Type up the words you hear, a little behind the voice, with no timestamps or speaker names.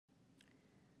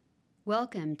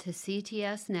Welcome to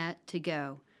CTSNet to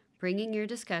Go, bringing your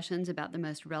discussions about the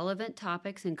most relevant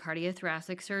topics in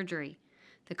cardiothoracic surgery.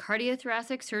 The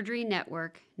Cardiothoracic Surgery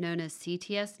Network, known as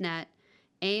CTSNet,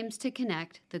 aims to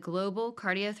connect the global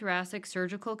cardiothoracic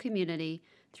surgical community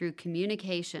through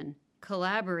communication,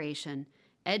 collaboration,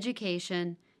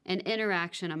 education, and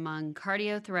interaction among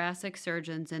cardiothoracic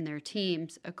surgeons and their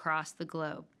teams across the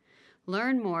globe.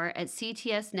 Learn more at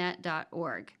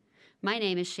ctsnet.org. My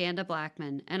name is Shanda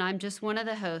Blackman, and I'm just one of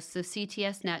the hosts of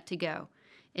CTSNet to Go.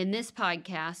 In this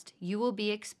podcast, you will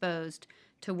be exposed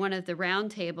to one of the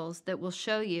roundtables that will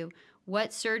show you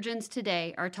what surgeons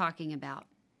today are talking about.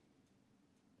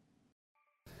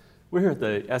 We're here at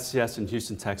the SCS in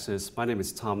Houston, Texas. My name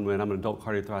is Tom Nguyen. I'm an adult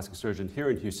cardiothoracic surgeon here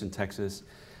in Houston, Texas.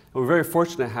 And we're very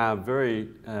fortunate to have very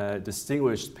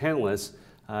distinguished panelists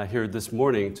here this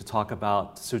morning to talk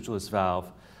about the sutureless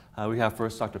valve. We have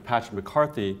first Dr. Patrick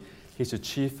McCarthy. He's the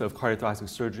Chief of Cardiothoracic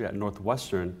Surgery at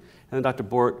Northwestern, and then Dr.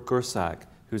 Borut Gersak,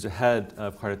 who's the Head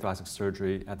of Cardiothoracic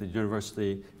Surgery at the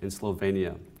University in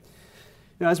Slovenia.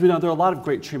 As we know, there are a lot of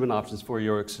great treatment options for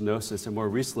aortic stenosis, and more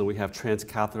recently we have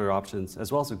transcatheter options,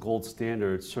 as well as a gold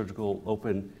standard surgical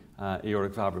open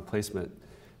aortic valve replacement.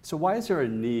 So why is there a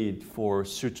need for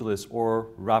sutureless or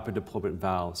rapid deployment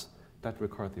valves? Dr.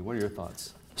 McCarthy, what are your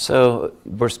thoughts? So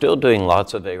we're still doing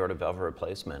lots of aortic valve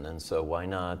replacement, and so why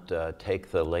not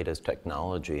take the latest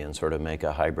technology and sort of make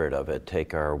a hybrid of it,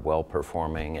 take our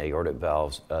well-performing aortic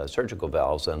valves, surgical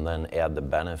valves, and then add the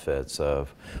benefits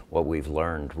of what we've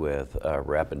learned with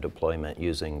rapid deployment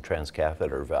using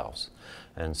transcatheter valves.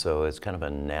 And so it's kind of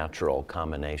a natural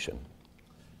combination.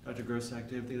 Dr. Gersak,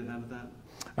 do you have anything to add to that?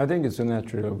 I think it's a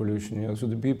natural evolution. So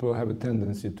the people have a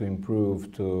tendency to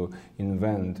improve, to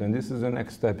invent, and this is the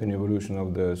next step in evolution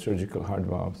of the surgical heart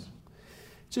valves.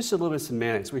 Just a little bit of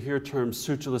semantics. We hear terms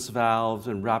sutureless valves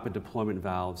and rapid deployment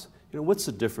valves. What's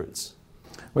the difference?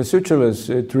 Well, sutureless,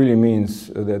 it really means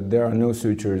that there are no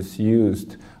sutures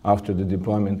used after the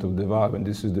deployment of the valve, and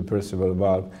this is the Perceval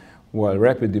valve, while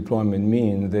rapid deployment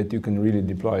means that you can really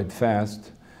deploy it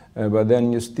fast. But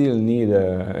then you still need,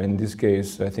 in this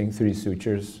case, I think 3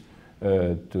 sutures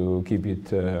to keep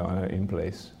it in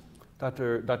place.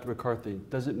 Dr. McCarthy,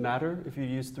 does it matter if you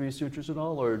use 3 sutures at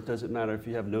all, or does it matter if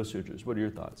you have no sutures? What are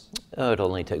your thoughts? It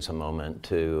only takes a moment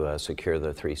to secure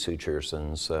the 3 sutures,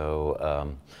 and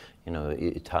so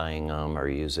tying them or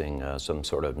using some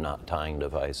sort of knot tying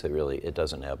device, it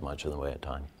doesn't have much in the way of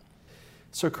time.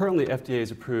 So currently FDA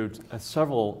has approved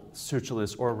several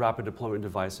sutureless or rapid deployment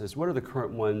devices. What are the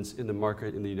current ones in the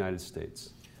market in the United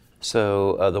States?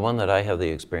 So the one that I have the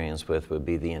experience with would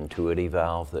be the Intuity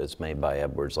valve that's made by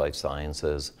Edwards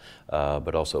Lifesciences,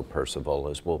 but also Perceval,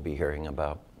 as we'll be hearing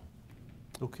about.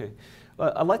 Okay.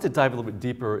 I'd like to dive a little bit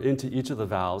deeper into each of the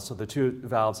valves. So the 2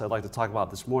 valves I'd like to talk about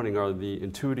this morning are the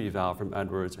Intuity valve from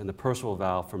Edwards and the Perceval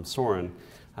valve from Sorin.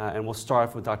 And we'll start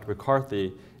off with Dr.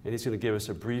 McCarthy, and he's going to give us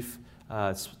a brief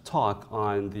talk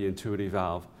on the Intuity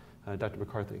valve. Dr.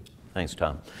 McCarthy. Thanks,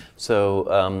 Tom. So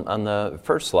on the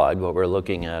first slide, what we're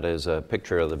looking at is a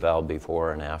picture of the valve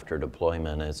before and after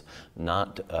deployment. It's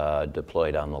not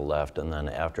deployed on the left and then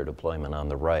after deployment on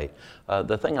the right.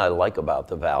 The thing I like about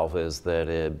the valve is that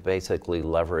it basically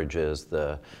leverages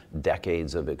the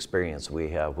decades of experience we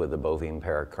have with the bovine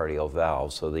pericardial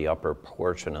valve. So the upper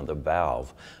portion of the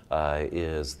valve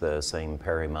is the same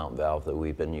perimount valve that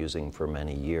we've been using for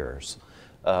many years.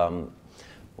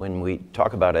 When we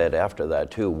talk about it after that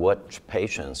too, what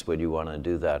patients would you want to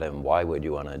do that and why would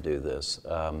you want to do this?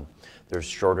 There's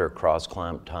shorter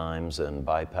cross-clamp times and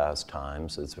bypass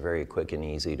times. It's very quick and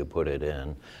easy to put it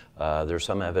in. There's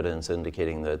some evidence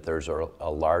indicating that there's a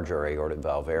larger aortic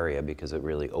valve area because it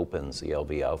really opens the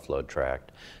LV outflow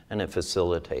tract and it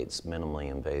facilitates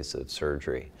minimally invasive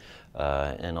surgery.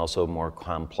 And also more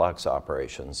complex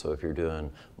operations. So if you're doing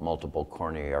multiple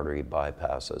coronary artery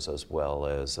bypasses as well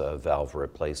as valve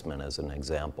replacement as an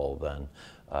example, then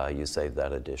you save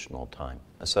that additional time.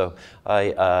 So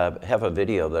I have a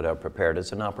video that I've prepared.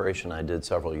 It's an operation I did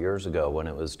several years ago when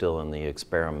it was still in the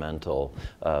experimental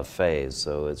phase.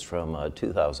 So it's from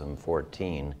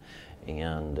 2014.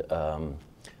 And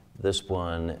this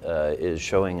one is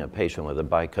showing a patient with a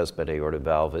bicuspid aortic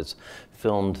valve. It's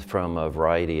filmed from a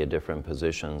variety of different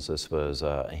positions. This was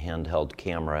a handheld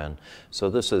camera. And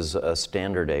so this is a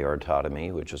standard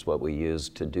aortotomy, which is what we use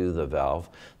to do the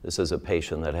valve. This is a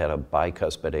patient that had a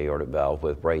bicuspid aortic valve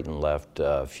with right and left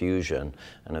fusion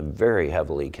and a very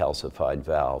heavily calcified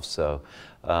valve. So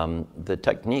the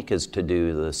technique is to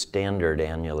do the standard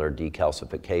annular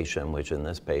decalcification, which in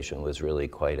this patient was really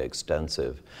quite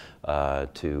extensive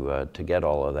to get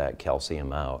all of that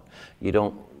calcium out. You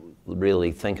don't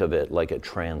really think of it like a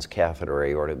transcatheter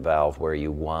aortic valve where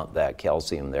you want that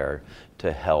calcium there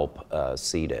to help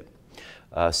seat it.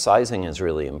 Sizing is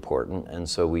really important, and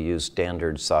so we use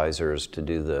standard sizers to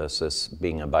do this. This,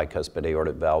 being a bicuspid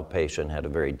aortic valve patient, had a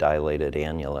very dilated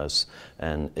annulus,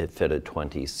 and it fitted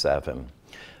 27.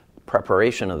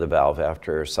 Preparation of the valve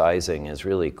after sizing is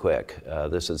really quick.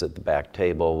 This is at the back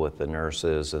table with the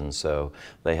nurses, and so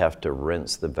they have to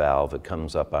rinse the valve. It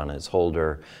comes up on its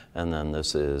holder, and then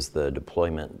this is the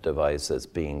deployment device that's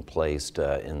being placed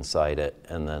inside it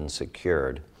and then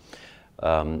secured.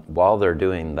 While they're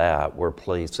doing that, we're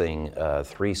placing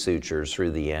 3 sutures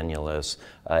through the annulus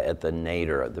at the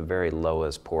nadir, at the very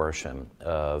lowest portion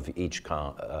of each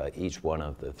one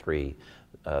of the 3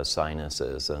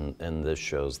 sinuses, and this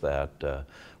shows that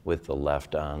with the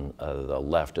left on the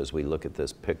left as we look at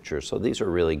this picture. So these are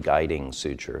really guiding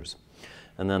sutures.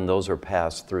 And then those are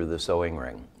passed through the sewing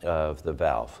ring of the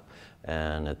valve.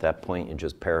 And at that point, you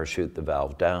just parachute the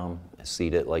valve down,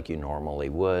 seat it like you normally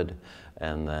would,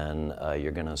 and then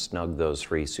you're going to snug those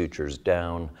 3 sutures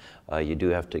down. You do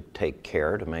have to take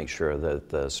care to make sure that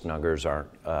the snuggers aren't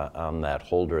on that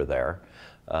holder there.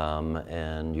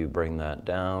 And you bring that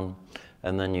down,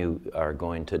 and then you are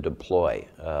going to deploy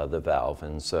the valve.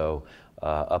 And so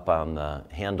up on the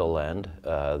handle end,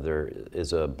 there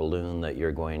is a balloon that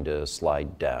you're going to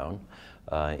slide down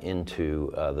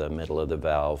into the middle of the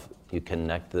valve. You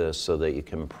connect this so that you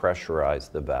can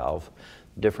pressurize the valve.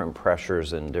 Different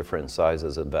pressures and different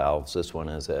sizes of valves. This one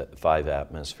is at 5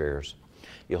 atmospheres.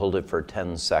 You hold it for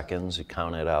 10 seconds, you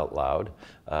count it out loud,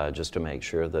 just to make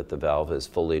sure that the valve is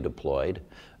fully deployed,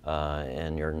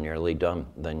 and you're nearly done.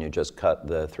 Then you just cut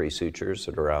the 3 sutures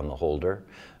that are on the holder,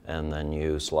 and then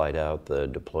you slide out the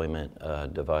deployment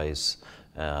device,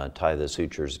 tie the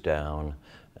sutures down,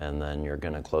 and then you're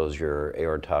going to close your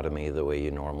aortotomy the way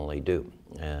you normally do,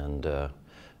 and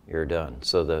you're done.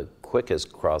 So the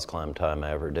quickest cross-clamp time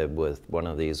I ever did with one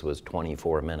of these was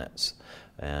 24 minutes,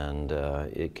 and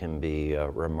it can be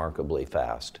remarkably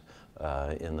fast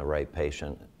in the right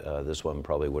patient. This one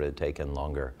probably would have taken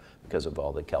longer because of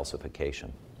all the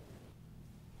calcification.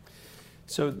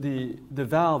 So the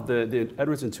valve, the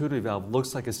Edwards Intuitive valve,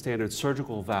 looks like a standard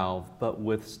surgical valve, but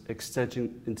with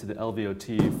extension into the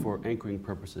LVOT for anchoring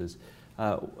purposes.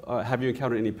 Have you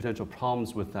encountered any potential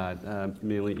problems with that,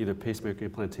 mainly either pacemaker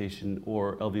implantation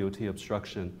or LVOT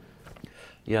obstruction?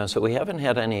 Yeah, so we haven't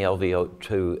had any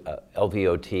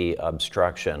LVOT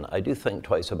obstruction. I do think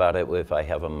twice about it if I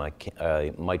have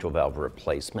a mitral valve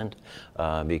replacement,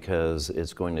 because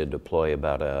it's going to deploy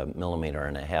about 1.5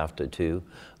 millimeters to 2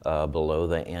 below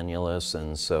the annulus,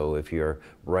 and so if you're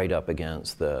right up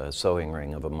against the sewing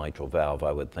ring of a mitral valve,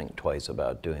 I would think twice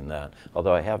about doing that.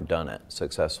 Although I have done it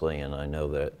successfully, and I know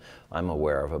that I'm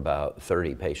aware of about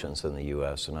 30 patients in the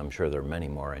US, and I'm sure there are many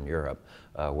more in Europe,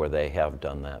 where they have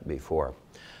done that before.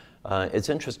 It's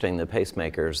interesting, the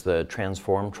pacemakers, the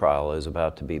TRANSFORM trial is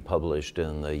about to be published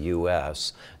in the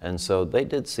US, and so they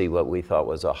did see what we thought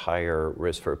was a higher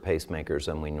risk for pacemakers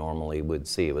than we normally would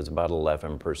see. It was about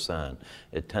 11%.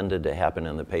 It tended to happen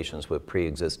in the patients with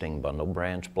pre-existing bundle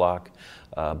branch block,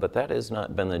 but that has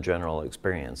not been the general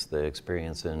experience. The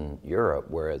experience in Europe,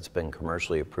 where it's been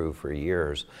commercially approved for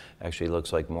years, actually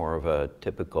looks like more of a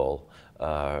typical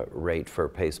rate for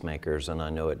pacemakers, and I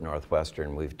know at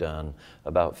Northwestern we've done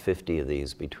about 50 of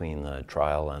these between the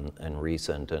trial and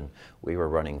recent, and we were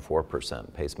running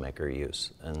 4% pacemaker use,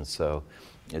 and so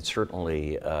it's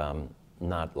certainly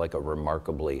not like a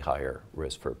remarkably higher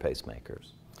risk for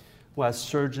pacemakers. Well, as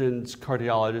surgeons,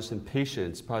 cardiologists, and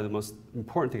patients, probably the most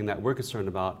important thing that we're concerned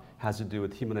about has to do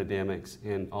with hemodynamics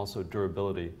and also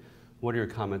durability. What are your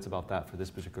comments about that for this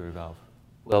particular valve?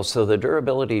 Well, so the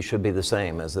durability should be the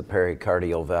same as the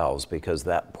pericardial valves, because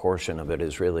that portion of it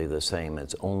is really the same.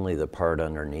 It's only the part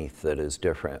underneath that is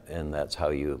different, and that's how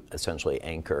you essentially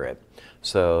anchor it.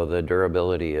 So the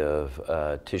durability of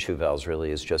tissue valves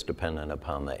really is just dependent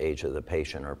upon the age of the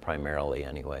patient, or primarily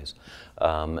anyways.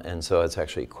 And so it's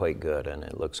actually quite good, and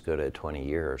it looks good at 20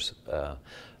 years.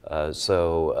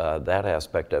 So that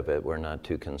aspect of it we're not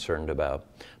too concerned about.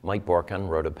 Mike Borkin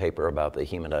wrote a paper about the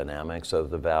hemodynamics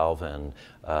of the valve, and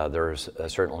there's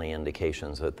certainly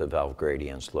indications that the valve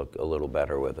gradients look a little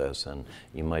better with this, and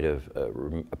you might have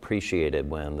appreciated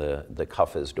when the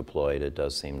cuff is deployed, it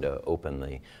does seem to open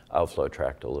the outflow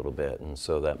tract a little bit, and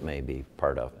so that may be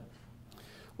part of it.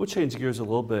 We'll change gears a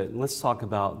little bit, and let's talk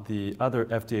about the other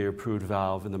FDA-approved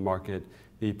valve in the market,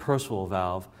 the Perceval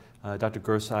valve. Dr.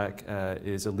 Gersak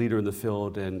is a leader in the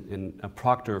field and a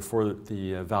proctor for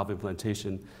the valve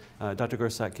implantation. Dr.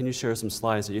 Gersak, can you share some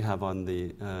slides that you have on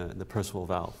the Perceval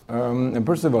valve? A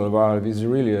Perceval valve is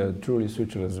really a truly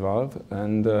sutureless valve,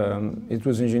 and it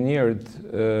was engineered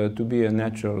to be a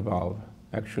natural valve,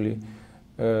 actually,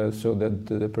 so that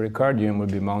the pericardium will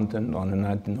be mounted on an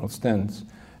nitinol stent.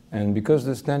 And because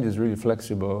the stent is really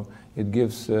flexible, it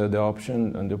gives the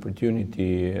option and the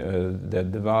opportunity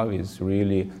that the valve is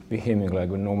really behaving like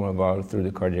a normal valve through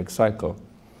the cardiac cycle.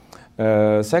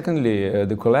 Secondly,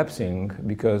 the collapsing,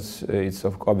 because it's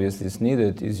obviously it's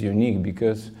needed, is unique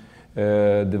because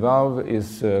the valve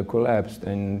is collapsed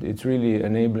and it's really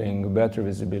enabling better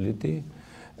visibility.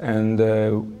 And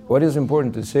what is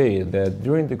important to say is that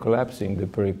during the collapsing, the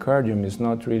pericardium is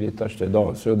not really touched at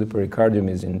all, so the pericardium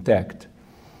is intact.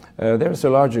 There's a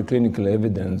larger clinical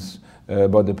evidence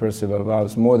about the Perceval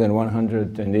valves, more than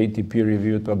 180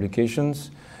 peer-reviewed publications,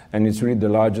 and it's really the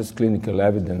largest clinical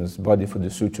evidence body for the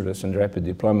sutureless and rapid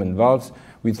deployment valves,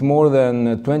 with more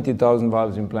than 20,000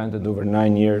 valves implanted over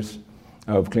 9 years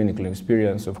of clinical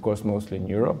experience, of course, mostly in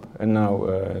Europe, and now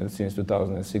since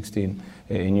 2016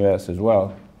 in US as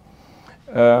well.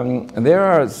 There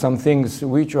are some things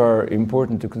which are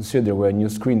important to consider when you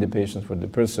screen the patients for the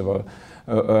Perceval,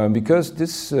 because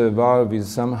this valve is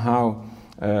somehow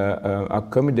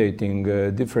accommodating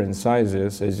different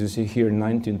sizes, as you see here,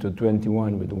 19 to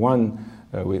 21 with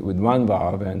one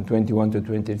valve and 21 to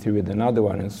 23 with another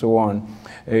one, and so on.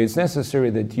 It's necessary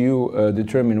that you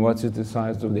determine what is the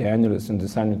size of the annulus and the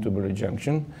sinusotubular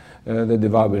junction, that the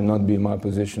valve will not be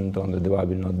malpositioned or that the valve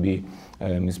will not be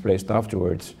misplaced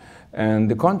afterwards.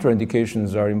 And the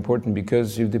contraindications are important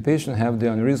because if the patient have the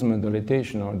aneurysmal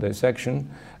dilatation or dissection,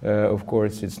 of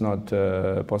course it's not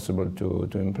possible to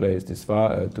implant this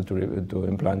valve, to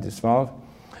implant this valve.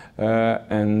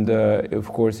 And of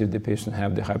course, if the patient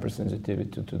have the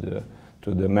hypersensitivity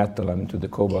to the metal and to the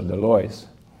cobalt alloys.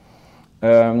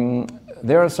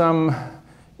 There are some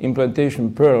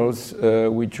implantation pearls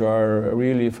which are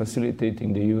really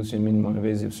facilitating the use in minimally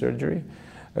invasive surgery.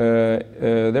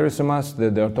 There is a must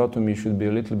that the orthotomy should be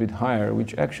a little bit higher,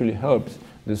 which actually helps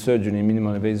the surgeon in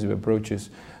minimally invasive approaches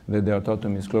that the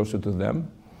orthotomy is closer to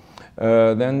them.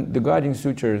 Then the guiding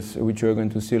sutures, which you're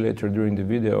going to see later during the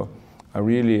video, are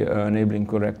really enabling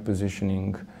correct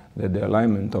positioning, that the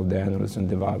alignment of the annulus and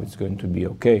the valve is going to be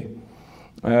okay.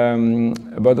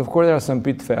 But of course there are some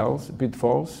pitfalls.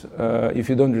 If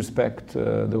you don't respect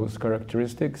those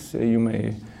characteristics, you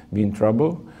may be in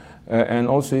trouble. And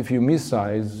also if you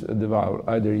missize the valve,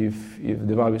 either if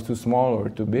the valve is too small or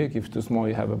too big. If too small,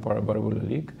 you have a paravalvular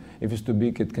leak. If it's too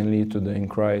big, it can lead to the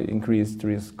increased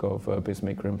risk of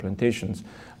pacemaker implantations,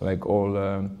 like all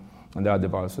the other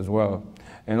valves as well.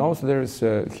 And also there is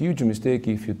a huge mistake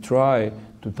if you try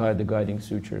to tie the guiding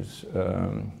sutures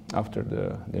after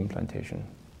the implantation.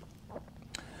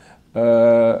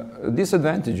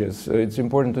 Disadvantages. It's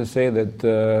important to say that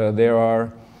there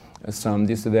are some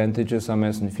disadvantages. I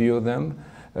mentioned a few of them.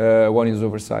 One is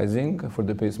oversizing for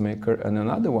the pacemaker, and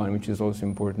another one, which is also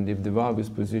important, if the valve is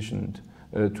positioned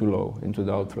too low into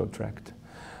the outflow tract,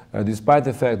 despite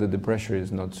the fact that the pressure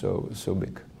is not so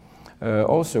big.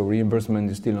 Also,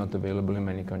 reimbursement is still not available in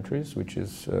many countries, which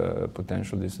is a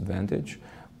potential disadvantage.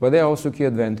 But there are also key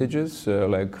advantages,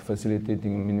 like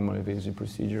facilitating minimally invasive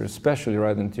procedures, especially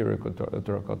right anterior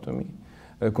thoracotomy,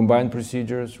 combined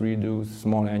procedures, redos,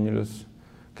 small annulus,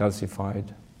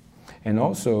 calcified. And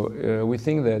also, we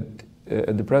think that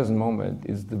at the present moment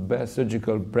is the best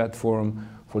surgical platform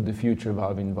for the future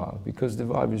valve-in-valve, because the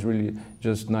valve is really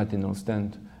just nitinol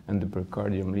stent and the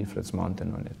pericardium leaflets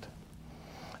mounted on it.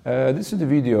 This is the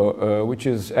video, which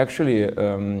is actually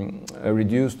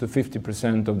reduced to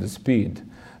 50% of the speed.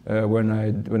 When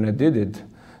I did it,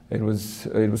 it was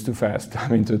too fast. I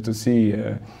mean, to see.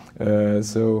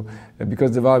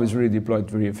 Because the valve is really deployed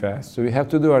very fast. So we have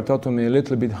to do orthotomy a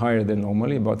little bit higher than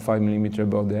normally, about 5 mm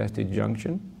above the ST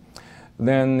junction.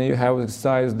 Then you have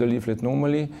excised the leaflet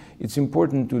normally. It's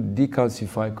important to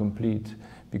decalcify complete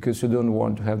because you don't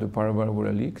want to have the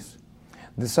paravalvular leaks.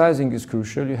 The sizing is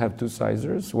crucial. You have two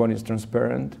sizers. One is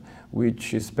transparent,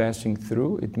 which is passing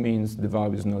through. It means the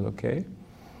valve is not okay.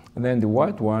 And then the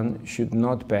white one should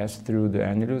not pass through the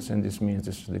annulus, and this means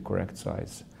this is the correct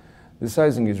size. The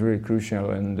sizing is really crucial,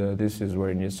 and this is where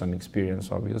you need some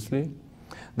experience, obviously.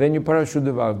 Then you parachute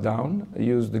the valve down,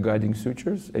 use the guiding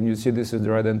sutures, and you see this is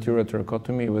the right anterior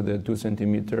thoracotomy with a 2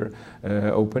 cm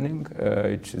opening.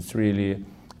 It's really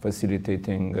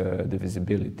facilitating the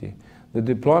visibility. The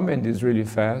deployment is really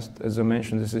fast. As I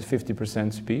mentioned, this is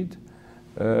 50% speed.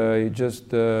 You just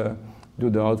do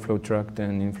the outflow tract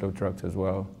and inflow tract as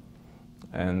well.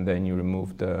 and then you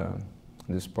remove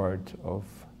this part of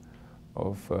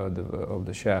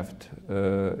the shaft.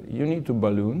 You need to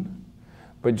balloon,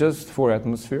 but just 4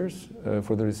 atmospheres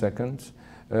for 30 seconds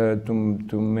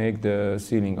to make the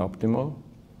sealing optimal,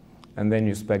 and then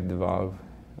you spec the valve.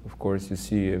 Of course, you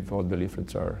see if all the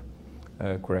leaflets are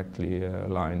correctly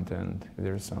aligned and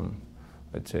there's some,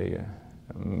 let's say,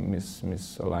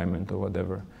 misalignment or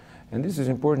whatever. And this is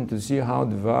important to see how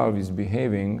the valve is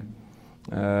behaving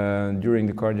during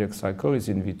the cardiac cycle. It's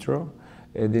in vitro.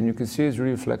 And then you can see it's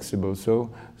really flexible. So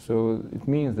it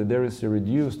means that there is a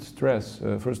reduced stress,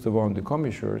 first of all, on the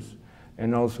commissures,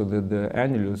 and also that the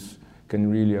annulus can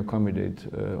really accommodate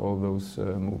all those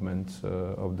movements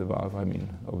of the valve,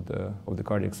 of the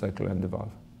cardiac cycle and the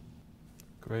valve.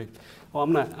 Great. Well,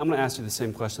 I'm gonna ask you the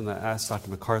same question that I asked Dr.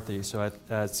 McCarthy. So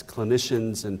as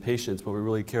clinicians and patients, what we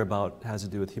really care about has to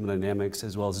do with hemodynamics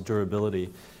as well as durability.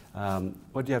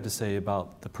 What do you have to say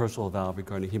about the Perceval valve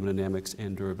regarding hemodynamics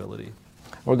and durability?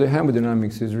 Well, the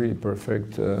hemodynamics is really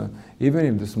perfect. Even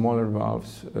in the smaller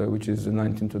valves, which is the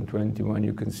 19 to 21,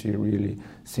 you can see really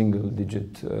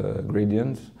single-digit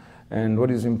gradients. And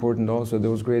what is important also,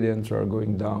 those gradients are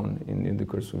going down in the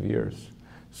course of years.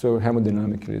 So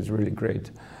hemodynamically is really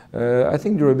great. I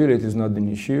think durability is not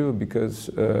an issue because,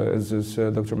 as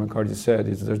Dr. McCarthy said,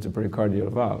 there's the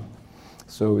pericardial valve.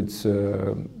 So it's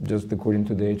just according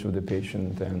to the age of the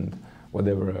patient and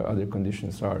whatever other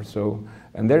conditions are. So,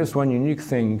 and there is one unique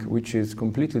thing which is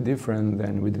completely different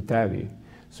than with the TAVI.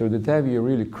 So the TAVI, you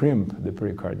really crimp the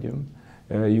pericardium,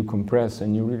 you compress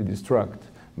and you really destruct.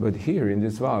 But here in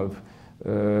this valve,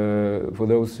 for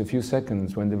those few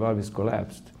seconds when the valve is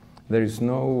collapsed, there is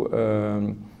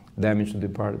no damage to the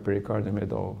pericardium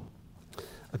at all.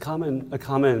 A common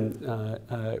comment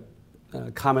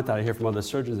that I hear from other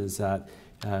surgeons is that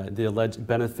the alleged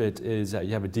benefit is that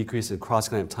you have a decrease in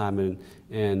cross-clamp time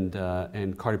and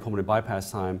cardiopulmonary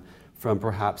bypass time from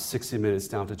perhaps 60 minutes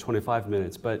down to 25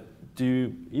 minutes. But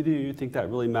do either of you think that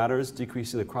really matters,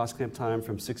 decreasing the cross-clamp time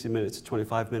from 60 minutes to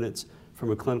 25 minutes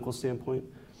from a clinical standpoint?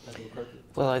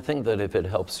 Well, I think that if it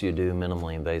helps you do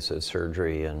minimally invasive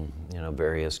surgery, and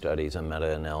various studies and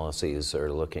meta-analyses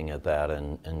are looking at that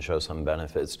and show some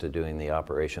benefits to doing the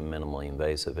operation minimally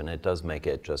invasive, and it does make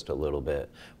it just a little bit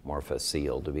more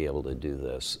facile to be able to do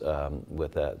this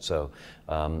with that. So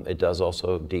it does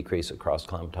also decrease the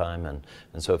cross-clamp time, and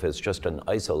so if it's just an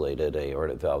isolated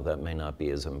aortic valve, that may not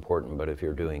be as important, but if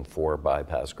you're doing 4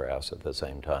 bypass grafts at the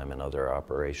same time in other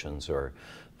operations, or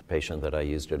patient that I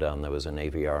used it on, there was an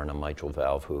AVR and a mitral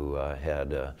valve who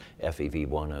had a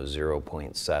FEV1 of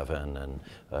 0.7 and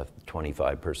a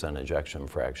 25% ejection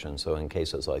fraction. So in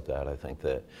cases like that, I think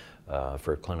that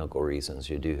for clinical reasons,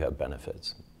 you do have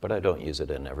benefits. But I don't use it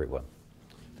in everyone.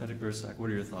 Dr. Gersak, what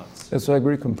are your thoughts? Yes, I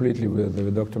agree completely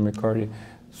with Dr. McCarthy.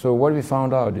 So what we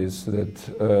found out is that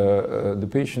the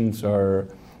patients are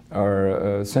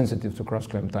sensitive to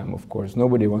cross-clamp time, of course.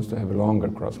 Nobody wants to have a longer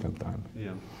cross-clamp time.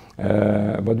 Yeah.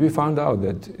 But we found out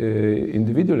that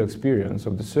individual experience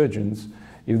of the surgeons,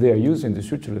 if they are using the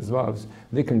sutureless valves,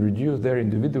 they can reduce their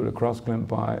individual cross-clamp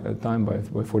time by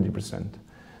 40%.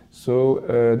 So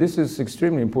this is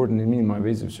extremely important in minimally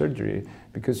invasive surgery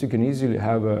because you can easily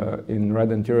have, in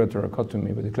right anterior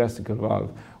thoracotomy with a classical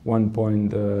valve,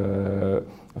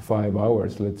 1.5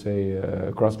 hours, let's say,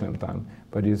 cross-clamp time.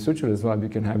 But in sutureless valve, you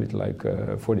can have it like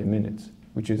 40 minutes,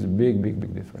 which is a big, big,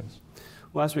 big difference.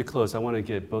 Well, as we close, I want to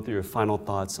get both of your final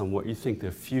thoughts on what you think the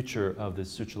future of the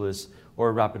sutureless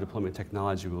or rapid deployment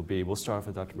technology will be. We'll start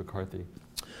with Dr. McCarthy.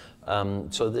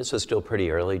 So this is still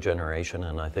pretty early generation,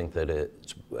 and I think that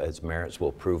its merits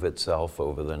will prove itself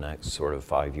over the next sort of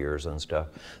 5 years and stuff.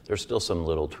 There's still some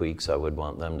little tweaks I would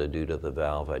want them to do to the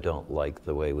valve. I don't like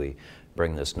the way we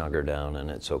bring the snugger down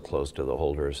and it's so close to the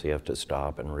holder, so you have to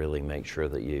stop and really make sure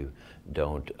that you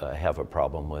don't have a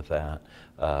problem with that.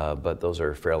 But those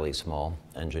are fairly small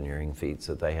engineering feats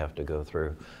that they have to go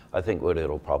through. I think what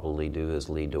it'll probably do is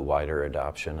lead to wider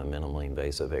adoption of minimally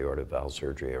invasive aortic valve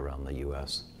surgery around the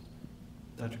U.S.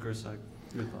 Dr. Gersak,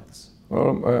 your thoughts?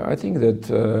 Well, I think that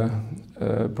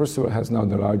Perceval has now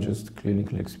the largest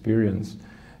clinical experience.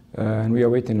 And we are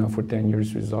waiting now for 10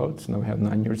 years results. Now we have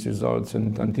 9 years results,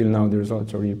 and until now the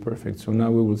results are really perfect. So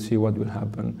now we will see what will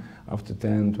happen after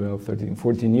 10, 12, 13,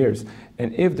 14 years.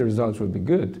 And if the results will be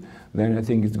good, then I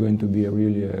think it's going to be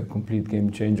really a complete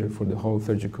game changer for the whole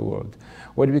surgical world.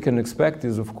 What we can expect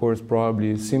is, of course,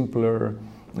 probably simpler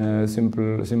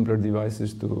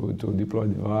devices to deploy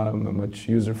the valve, much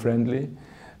user-friendly.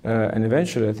 And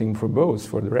eventually, I think for both,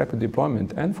 for the rapid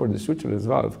deployment and for the sutureless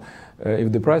valve,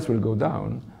 if the price will go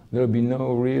down, there will be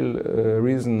no real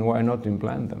reason why not to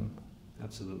implant them.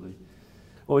 Absolutely.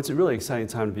 Well, it's a really exciting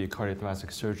time to be a cardiothoracic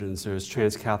surgeon. There's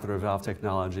transcatheter valve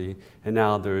technology, and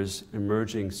now there's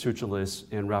emerging sutureless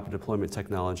and rapid deployment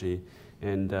technology.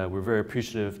 And we're very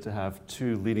appreciative to have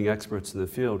two leading experts in the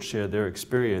field share their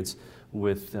experience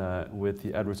with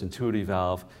the Edwards Intuity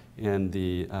valve and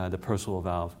the Perceval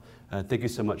valve. Thank you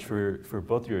so much for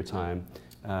both of your time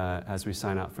as we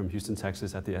sign out from Houston,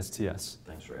 Texas at the STS.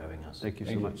 Thanks for having us. Thank you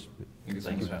so much. Thank you so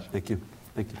Thanks. much. Thank you.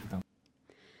 Thank you.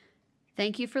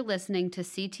 Thank you for listening to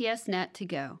CTSNet to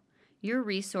Go, your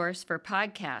resource for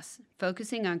podcasts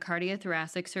focusing on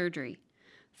cardiothoracic surgery.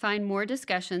 Find more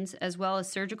discussions as well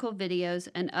as surgical videos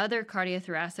and other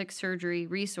cardiothoracic surgery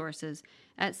resources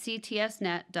at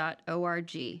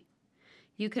ctsnet.org.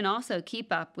 You can also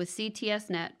keep up with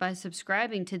CTSNet by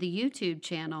subscribing to the YouTube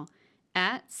channel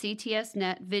at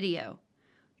CTSNet Video,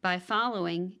 by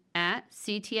following at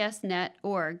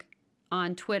CTSNet.org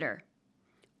on Twitter,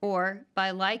 or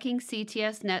by liking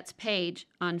CTSNet's page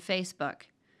on Facebook.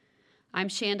 I'm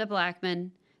Shanda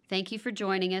Blackman. Thank you for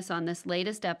joining us on this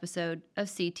latest episode of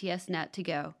CTSNet to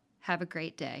Go. Have a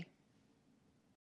great day.